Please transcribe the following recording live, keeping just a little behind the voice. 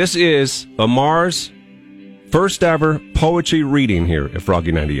This is Amar's first ever poetry reading here at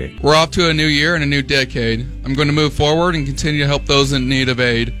Froggy 98. We're off to a new year and a new decade. I'm going to move forward and continue to help those in need of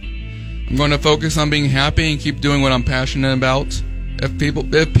aid. I'm going to focus on being happy and keep doing what I'm passionate about. If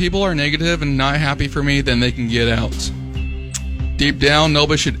people are negative and not happy for me, then they can get out. Deep down,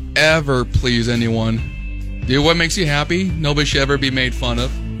 nobody should ever please anyone. Do what makes you happy. Nobody should ever be made fun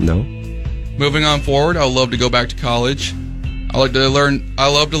of. No. Moving on forward, I would love to go back to college. I love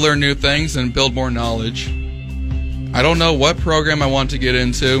to learn new things and build more knowledge. I don't know what program I want to get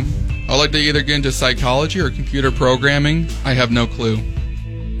into. I'd like to either get into psychology or computer programming. I have no clue.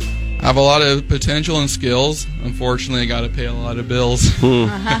 I have a lot of potential and skills. Unfortunately, I got to pay a lot of bills.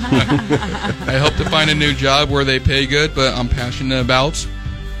 I hope to find a new job where they pay good, but I'm passionate about.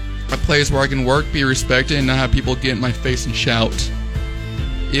 A place where I can work, be respected, and not have people get in my face and shout.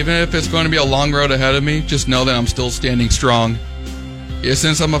 Even if it's going to be a long road ahead of me, just know that I'm still standing strong. Yeah,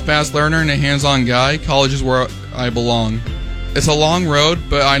 since I'm a fast learner and a hands-on guy, college is where I belong. It's a long road,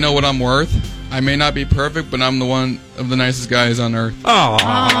 but I know what I'm worth. I may not be perfect, but I'm the one of the nicest guys on earth.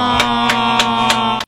 Aww.